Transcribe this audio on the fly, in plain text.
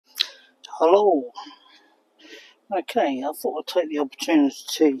Hello. Okay, I thought I'd take the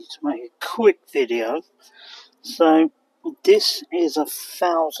opportunity to make a quick video. So, this is a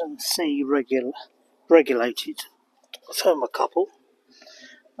 1000C regulated thermocouple.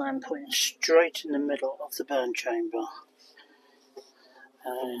 I'm putting straight in the middle of the burn chamber.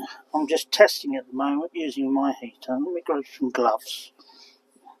 I'm just testing at the moment using my heater. Let me grab some gloves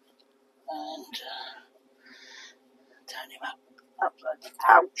and turn him up.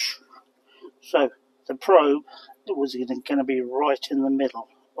 Ouch! So, the probe was going to be right in the middle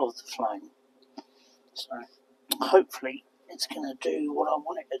of the flame. So hopefully it's going to do what I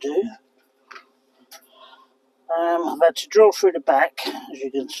want it to do. I've had to drill through the back, as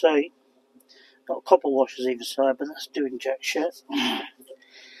you can see. Got copper washers either side, but that's doing jack shit.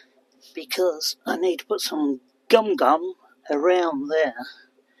 Because I need to put some gum around there.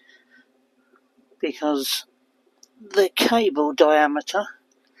 Because the cable diameter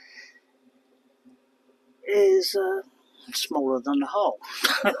is smaller than the hole.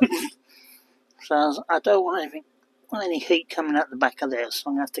 So I don't want any heat coming out the back of there, so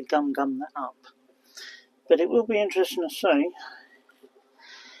I'm going to have to gum that up. But it will be interesting to see.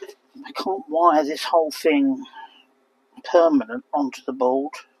 I can't wire this whole thing permanent onto the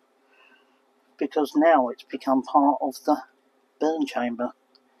board because now it's become part of the burn chamber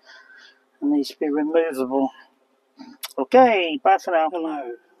and needs to be removable. Okay, bye for now.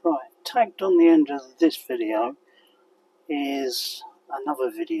 Hello. Right, tagged on the end of this video is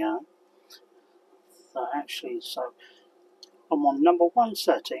another video that actually, so I'm on number 1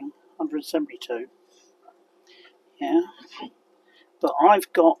 setting, 172. Yeah, but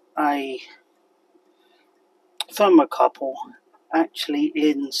I've got a thermocouple actually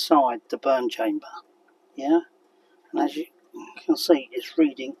inside the burn chamber. Yeah, and as you can see, it's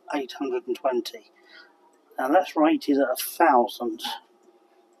reading 820. Now that's rated at 1000.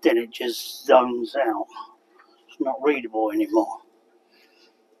 Then it just zones out. It's not readable anymore.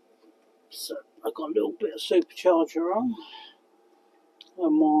 So I've got a little bit of supercharger on.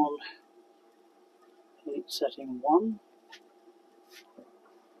 I'm on heat setting 1.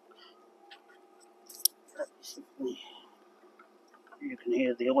 You can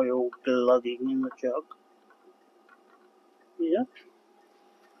hear the oil glugging in the jug. Yeah.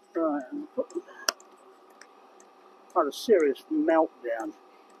 Right. Had a serious meltdown.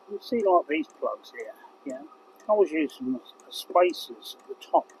 You see, like these plugs here. Yeah. I was using the spacers at the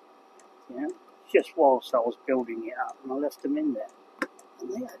top. Yeah. Just whilst I was building it up, and I left them in there.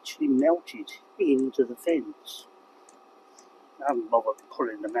 And they actually melted into the fins. I haven't bothered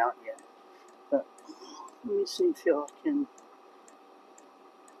pulling them out yet, but let me see if I can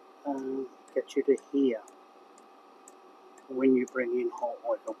get you to hear when you bring in hot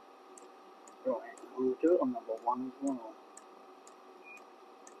oil. Right, I'm going to do it on number 1 as well.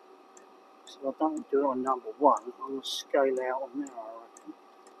 So I don't do it on number 1, I'm going to scale out on there, I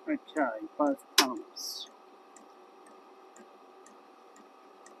reckon. Okay, both pumps.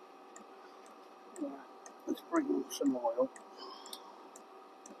 Right, let's bring in some oil.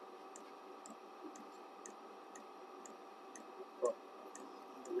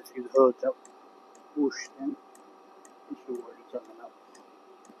 If you heard that whoosh then, it's already coming up.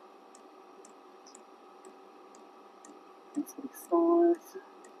 45,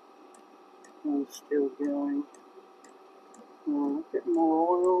 and still going. A bit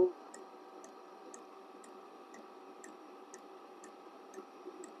more oil.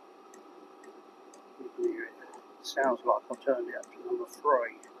 You can hear it. Sounds like I've turned it up to number 3.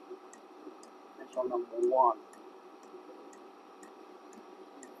 It's on number 1.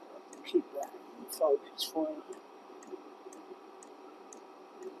 Keep that in focus for you.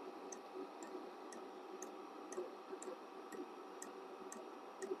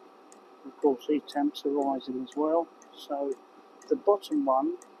 Of course, these temps are rising as well. So the bottom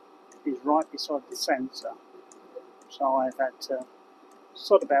one is right beside the sensor. So I've had to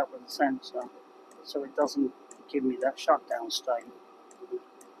sod about with the sensor so it doesn't give me that shutdown state.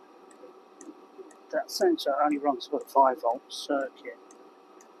 That sensor only runs with a 5-volt circuit.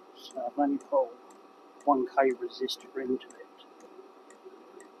 So I've only put 1K resistor into it.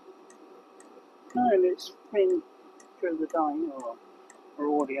 And it's been through the day. Oh, we're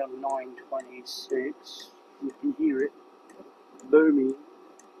already on 926. You can hear it booming.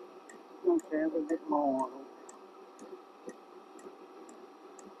 Okay, a bit more oil.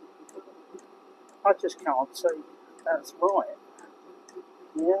 I just can't see that's right.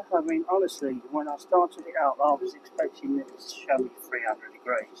 Yeah, I mean, honestly, when I started it out, I was expecting it to show me 300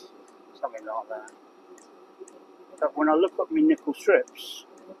 degrees, something like that. But when I look at my nickel strips,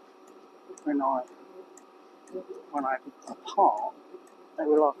 when I apart, They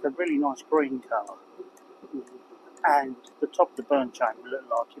were like a really nice green colour. And the top of the burn chamber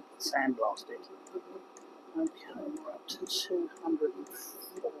looked like it was sandblasted. Okay, we're up to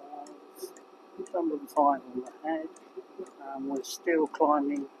 205 on the head. And we're still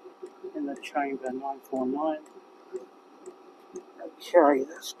climbing in the chamber 949. Okay,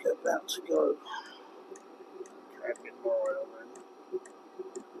 that's about to go. Okay, a bit more oil then.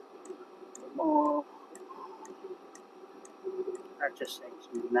 More. That just seems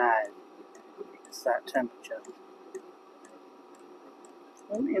mad. It's that temperature.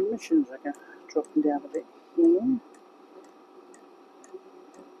 Well, the emissions are dropping down a bit here.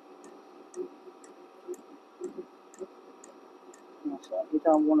 So you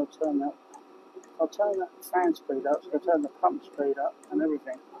don't want to turn that. I'll turn that fan speed up, so I'll turn the pump speed up and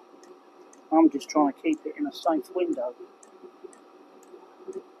everything. I'm just trying to keep it in a safe window.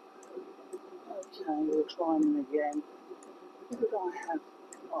 Okay, we're climbing again. What did I have?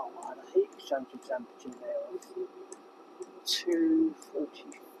 Oh, I had a heat exchanger temperature there of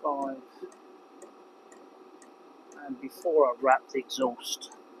 245. And before I wrapped the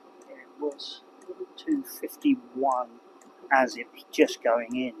exhaust, it was 251 as it was just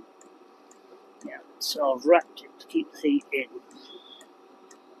going in. Yeah, so I've wrapped it to keep the heat in.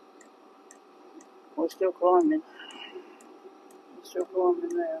 We're still climbing. Still climbing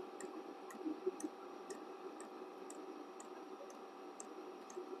there.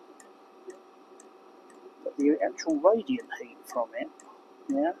 But the actual radiant heat from it,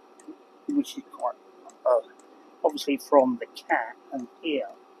 yeah, which is quite obviously from the cat and here,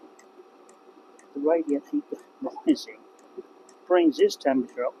 the radiant heat rising brings this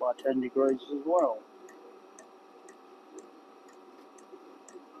temperature up by 10 degrees as well.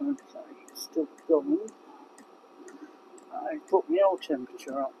 Okay, still going. I put my old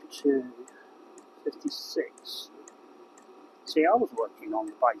temperature up to 56. See, I was working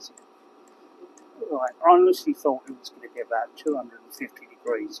on basic. Right, I honestly thought it was going to be about 250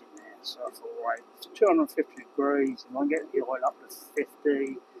 degrees in there. So I thought, right, it's 250 degrees, and I get the oil up to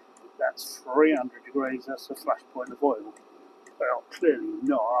 50, that's 300 degrees, that's the flash point of oil. Well, clearly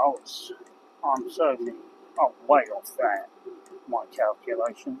not. I'm way off that. My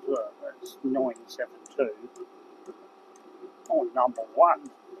calculations were, that's 972 on number one.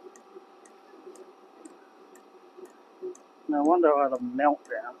 No wonder I had a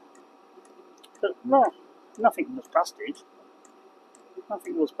meltdown. But no, nothing was busted.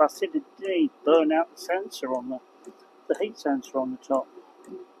 Nothing was busted. It did burn out the sensor on the heat sensor on the top.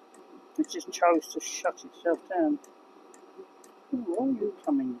 It just chose to shut itself down. Oh, why are you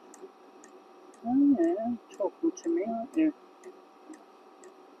coming? Oh yeah, talking to me, aren't you?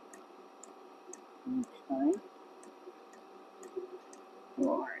 Okay.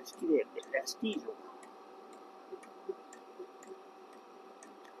 Right, let's give it a bit less diesel.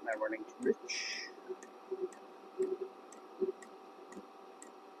 Now running to rich.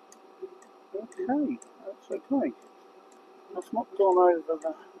 Okay, that's okay. I've not gone over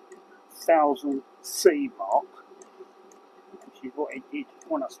the 1000 C mark, which is what it did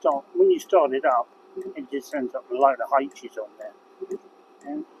when you start it up, it just ends up with a load of H's on there.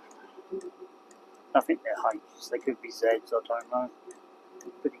 And I think they're H's, they could be Z's, I don't know.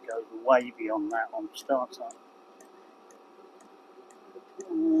 But it goes way beyond that on startup.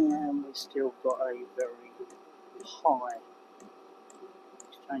 And we've still got a very high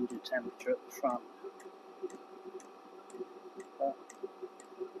exchanger temperature at the front. But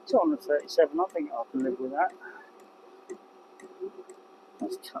it's on the 37, I think I can live with that.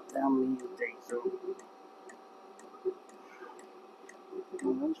 Let's cut down the diesel.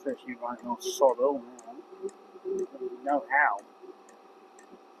 Especially running on sod oil now. You know how.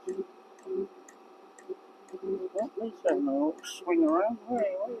 At least having a little swing around.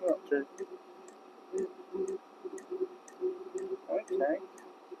 Hey, what are you up to? Okay.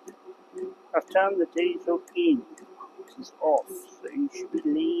 I've turned the diesel in. This is off, so you should be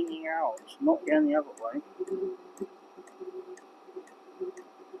leaning out, not going the other way.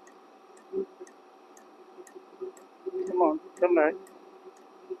 Come on, come back.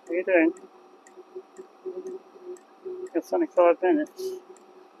 What are you doing? It's only 5 minutes. Do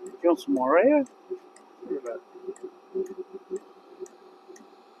you want some more air?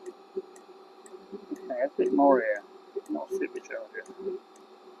 Okay, a bit more air. Not supercharger.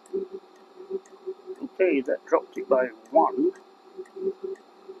 Okay, that dropped it by 1.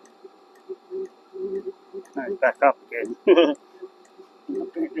 Now it's back up again.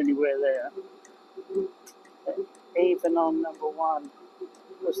 Not getting anywhere there. But even on number 1,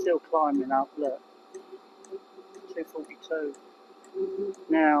 we're still climbing up, look. 242.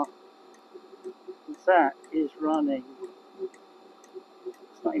 Now, that is running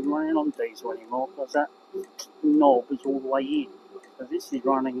It's not even running on diesel anymore because that knob is all the way in. So this is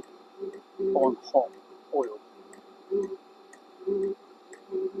running on hot oil.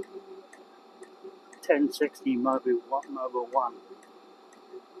 1060 Mobil 1.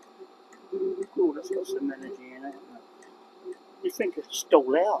 Oh, that's got some energy in it. You think it's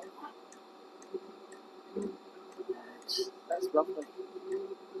stalled out? That's lovely.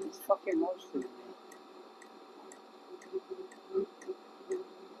 It's fucking roasting in here.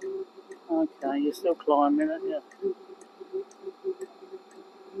 Okay, you're still climbing it, yeah.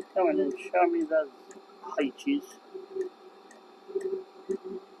 Come on and show me those H's.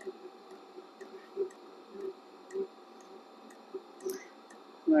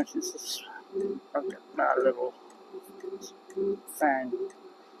 Notice this. I've got that little fan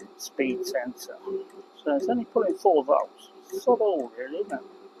speed sensor. So it's only pulling 4 volts. It's sort of all really, isn't it?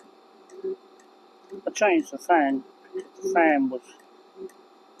 I changed the fan because the fan was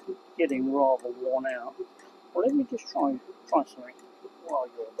getting rather worn out. Well, let me just try something while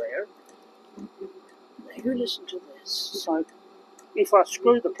you're there. Now you listen to this. So if I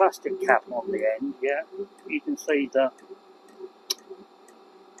screw the plastic cap on the end, yeah, you can see the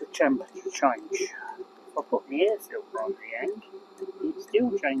temperature change. If I put the air filter on the end, it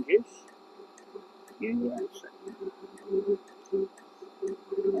still changes. You answer.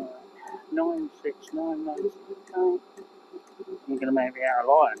 96998. You're going to make me out a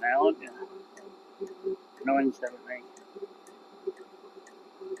liar now, aren't you? 970.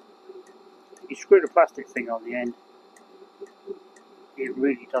 You screw the plastic thing on the end, it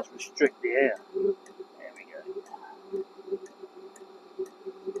really does restrict the air. There we go.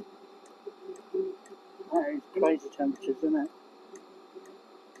 That is crazy temperatures, isn't it?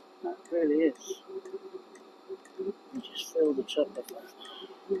 That really is. You just feel the top of that.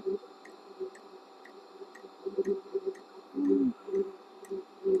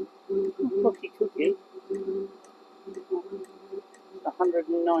 Cookie.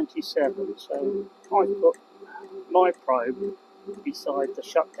 197, so I put my probe beside the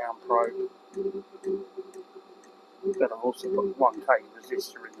shutdown probe, but I've also put 1k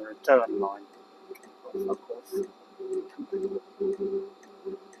resistor in the return line. Fuck off.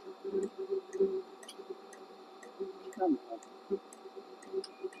 Come on.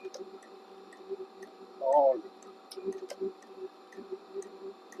 Oh,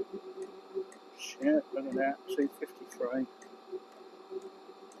 shit, look at that, 253.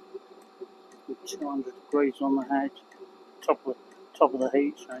 With 200 degrees on the head, top of the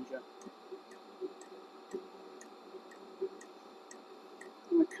heat changer.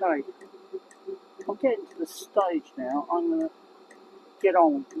 Okay, I'm getting to the stage now. I'm going to get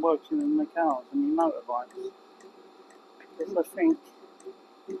on working in the cars and the motorbikes because I think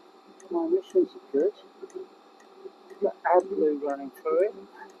my emissions are good. I've got AdBlue running through it,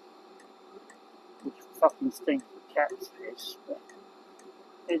 which fucking stinks of cat's piss, but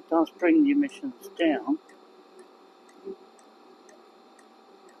it does bring the emissions down.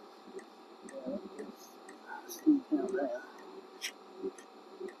 Yeah, it's stink out there.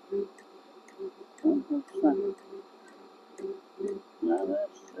 No,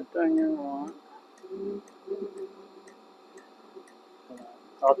 they're doing it alright.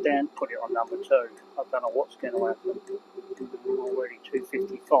 I'll then put it on number 2. I don't know what's going to happen. I'm already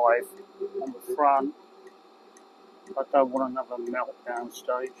 255 on the front. I don't want another meltdown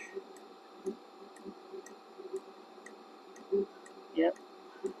stage. Yep.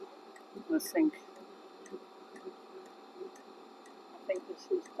 I think this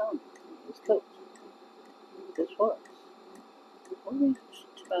is done. It's cooked. This works. Why don't we just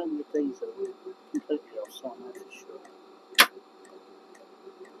turn the diesel completely off so I know for sure?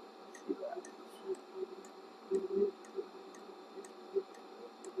 See what happens.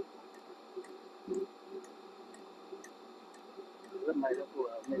 That made it,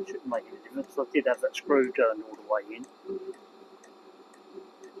 well, it shouldn't make any difference. I did have that screw turned all the way in.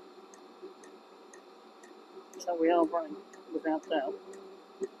 So we are running without doubt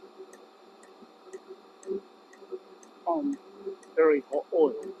on very hot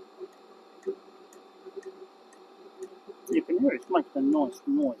oil. You can hear it's making a nice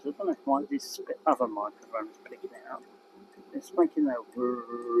noise. I don't know if like this other microphone is picking it up. It's making that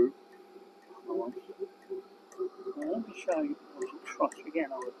noise. Let me show you. We're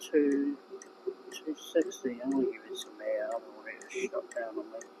getting over 260. I'm going to give it some air. I don't want it to shut down on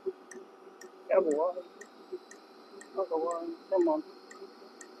me. Go away. Otherwise, come on.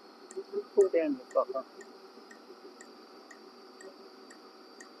 Pull down the fucker.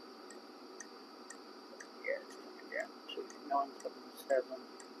 Yeah, it's coming down to 977.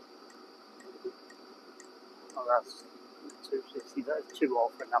 Oh, that's 260, that's too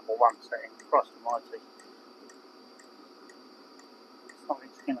off for number one setting. Christ almighty.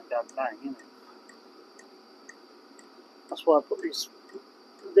 Something's going to go bang, isn't it? That's why I put this.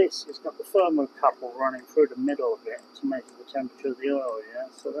 This has got the thermocouple running through the middle of it to measure the temperature of the oil, yeah?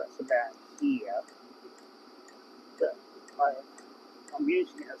 So that's about here. But I'm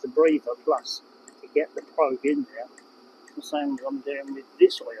using it as a breather plus to get the probe in there. The same as I'm doing with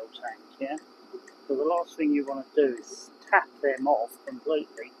this oil tank, yeah? So the last thing you want to do is tap them off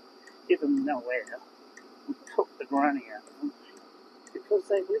completely, give them no air, and cook the granny out of them, because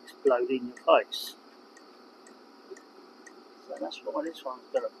they will explode in your face. So that's why this one's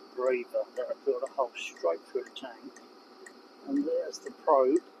got a breather that'll drill a hole straight through the tank. And there's the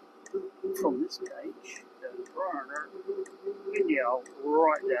probe from this gauge, goes right in the hole,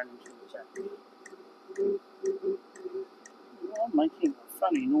 right down into the tank. You're making a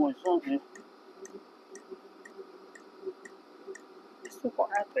funny noise, aren't you? Still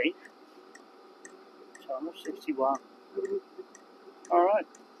quite happy. Channel 61. Alright.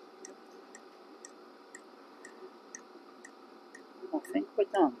 I think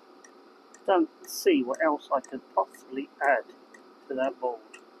we're done. Don't see what else I could possibly add to that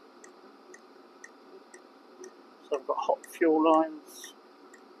board. So I've got hot fuel lines.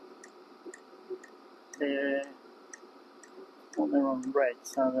 They're on red,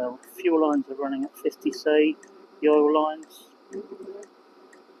 so the fuel lines are running at 50C. The oil lines.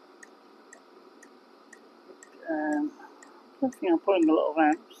 I don't think I'm putting a lot of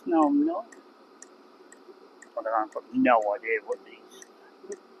amps. No, I'm not. I don't know, I've got no idea what these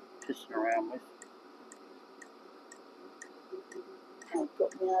pissing around with. I've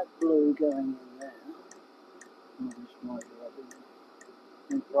got the AdBlue going in there. Oh, this might be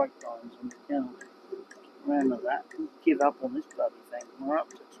and brake lines on the count. Remember that. Give up on this bloody thing. We're up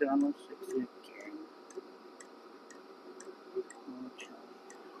to 260 again. Okay.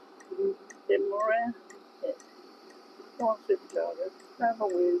 Bit more air? Yeah. Come on, supercharger. Have a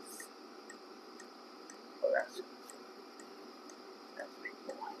whiz. Oh, that's a bit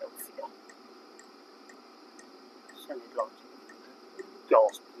more healthier. Sounded like to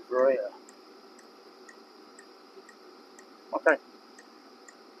gasp with air. Okay.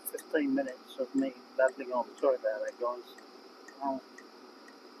 15 minutes of me babbling on. Sorry about that, guys. I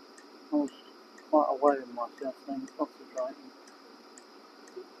was quite away with myself then, concentrating.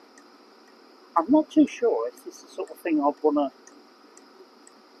 I'm not too sure if this is the sort of thing I'd want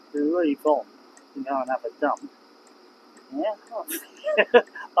to leave on and go and have a dump. Yeah,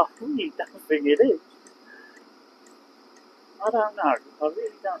 I really don't think it is. I don't know. I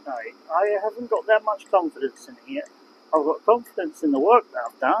really don't know. I haven't got that much confidence in it yet. I've got confidence in the work that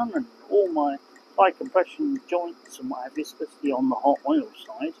I've done and all my high compression joints and what have you, especially on the hot oil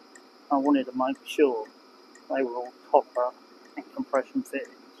side. I wanted to make sure they were all copper and compression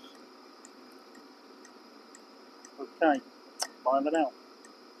fittings. Okay, bye for now.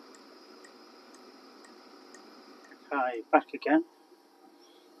 Okay, back again.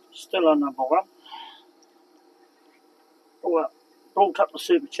 Still on number one. Well, brought up the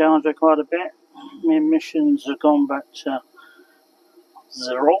supercharger quite a bit. My emissions have gone back to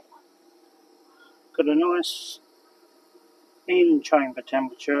 0. Got a nice in-chamber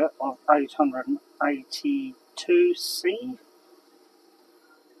temperature of 882C.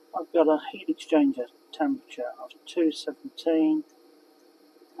 I've got a heat exchanger temperature of 217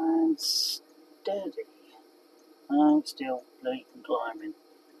 and steady. I'm still bleeding climbing.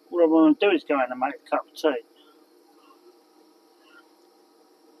 What I want to do is go in and make a cup of tea.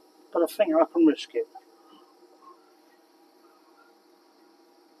 But I think I can risk it.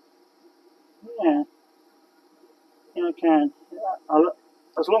 Yeah, I can.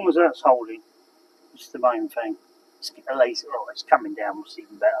 As long as that's holding, it's the main thing. Let's get the laser. Oh, it's coming down, it's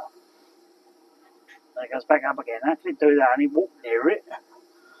even better. Then it goes back up again. I can do that and he walk near it.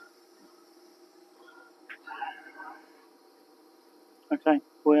 Okay,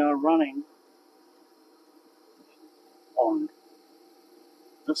 we are running on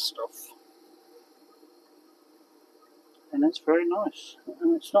this stuff. And it's very nice.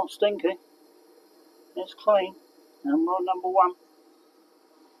 And it's not stinky. It's clean. And we're on number one.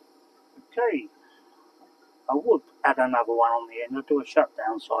 Okay. I would add another one on the end. I'll do a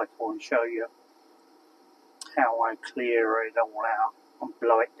shutdown cycle and show you how I clear it all out and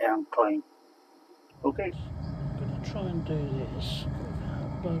blow it down clean. Okay. I'm going to try and do this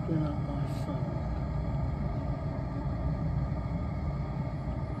without bugging up my phone.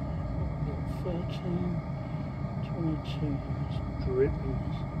 I've got 13, 22, it's dripping.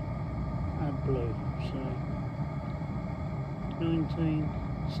 AdBlue, so 19,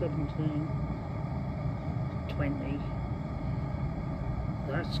 17, 20.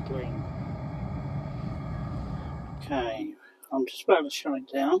 That's clean. Okay, I'm just about to shut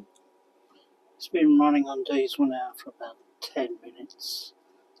it down. It's been running on diesel now for about 10 minutes,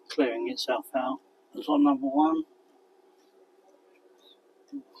 clearing itself out. It's on number 1.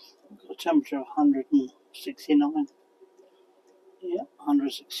 Got a temperature of 169. Yeah,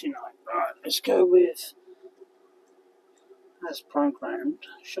 169. Right, let's go with as programmed,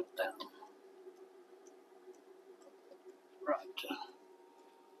 shut down. Right,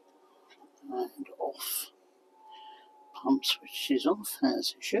 and off. Pump switch is off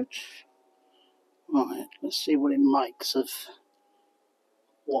as it should. Right, let's see what it makes of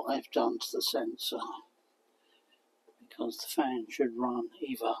what I've done to the sensor. Because the fan should run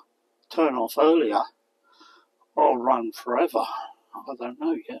either turn off earlier or run forever. I don't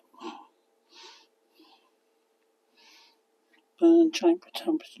know yet. Burn chamber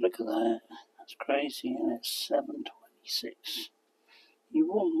temperature, look at that. That's crazy, and it's 726. You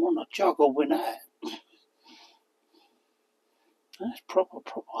wouldn't want to juggle with that. That's proper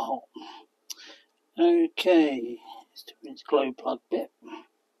hot. Okay, it's doing its glow plug bit.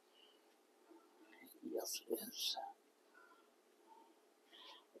 Yes, it is.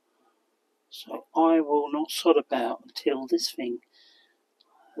 So I will not sod about until this thing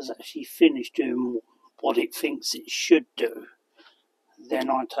has actually finished doing what it thinks it should do. Then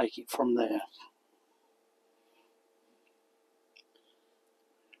I take it from there.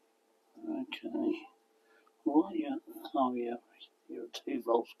 Okay. Why you? Oh yeah, you're at 2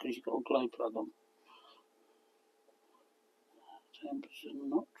 volts because you've got a glow plug on. Temperature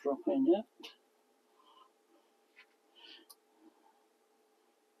not dropping yet.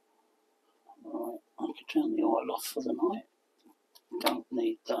 Right, I can turn the oil off for the night. Don't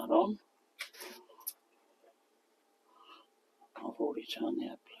need that on. I've already turned the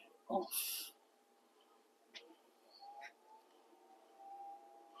AdBlue off.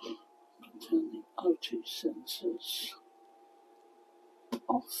 I can turn the O2 sensors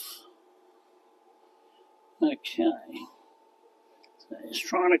off. Okay. So it's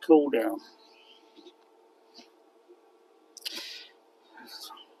trying to cool down.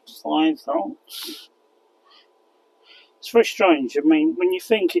 5 volts. It's very strange. I mean, when you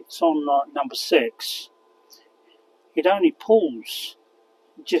think it's on number 6, it only pulls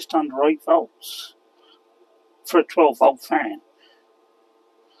just under 8 volts for a 12 volt fan.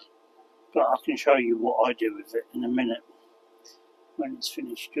 But I can show you what I do with it in a minute when it's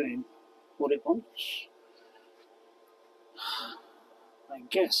finished doing what it wants. I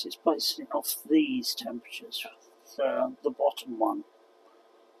guess it's basing it off these temperatures, the bottom one.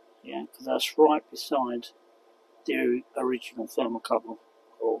 Yeah, because that's right beside the original thermocouple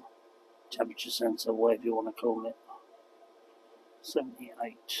or temperature sensor, whatever you want to call it.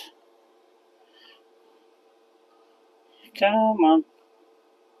 78. Come on,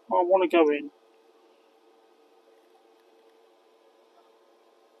 I want to go in.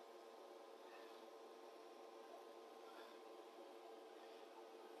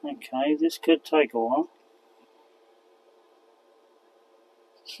 Okay, this could take a while.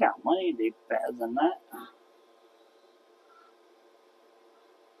 Come on, you did better than that.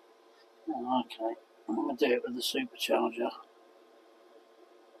 Okay, I'm going to do it with the supercharger.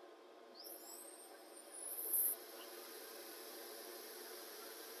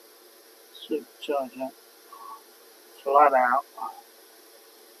 Supercharger. Flat out.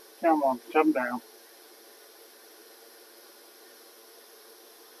 Come on, come down.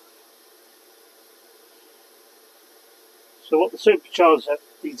 So what the supercharger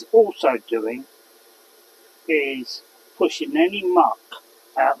is also doing is pushing any muck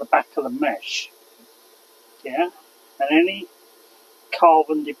out the back of the mesh. Yeah? And any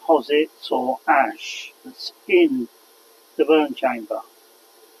carbon deposits or ash that's in the burn chamber.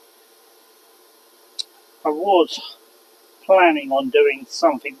 I was planning on doing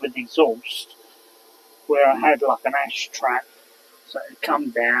something with exhaust where I had like an ash trap, so it'd come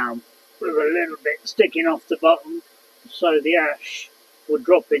down with a little bit sticking off the bottom so the ash would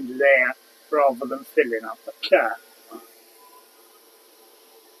drop into there rather than filling up the cap.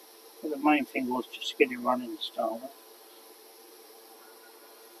 But the main thing was just to get it running to start with.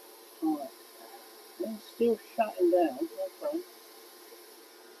 Right. It's still shutting down, okay.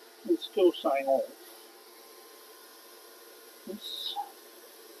 It's still saying off.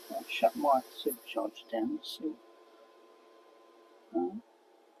 I'll shut my supercharger down. Let's see.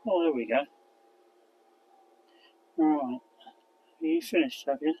 Oh, there we go. Alright. Are you finished,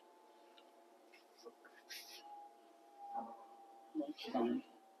 have you? Okay.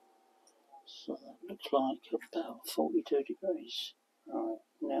 So that looks like about 42 degrees. Alright,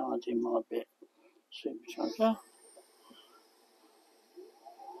 now I do my bit. Supercharger.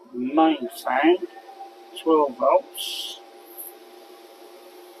 Main fan, 12 volts.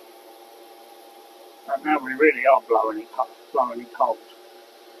 And now we really are blowing it cold.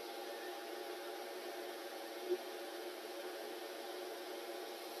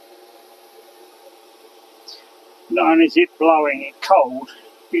 Not only is it blowing it cold,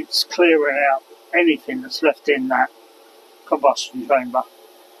 it's clearing out anything that's left in that combustion chamber.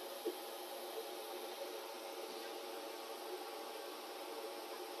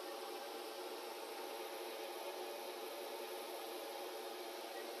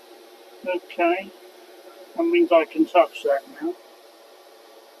 Okay, that means I can touch that now.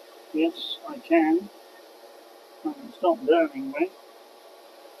 Yes, I can. And it's not burning me,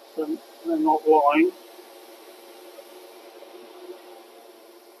 so they're not lying.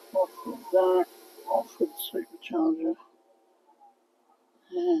 Off with that, off with the supercharger.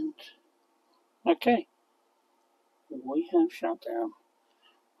 And okay, we have shut down.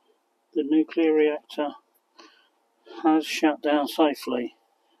 The nuclear reactor has shut down safely,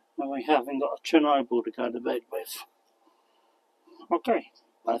 and we haven't got a Chernobyl to go to bed with. Okay,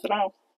 bye for now.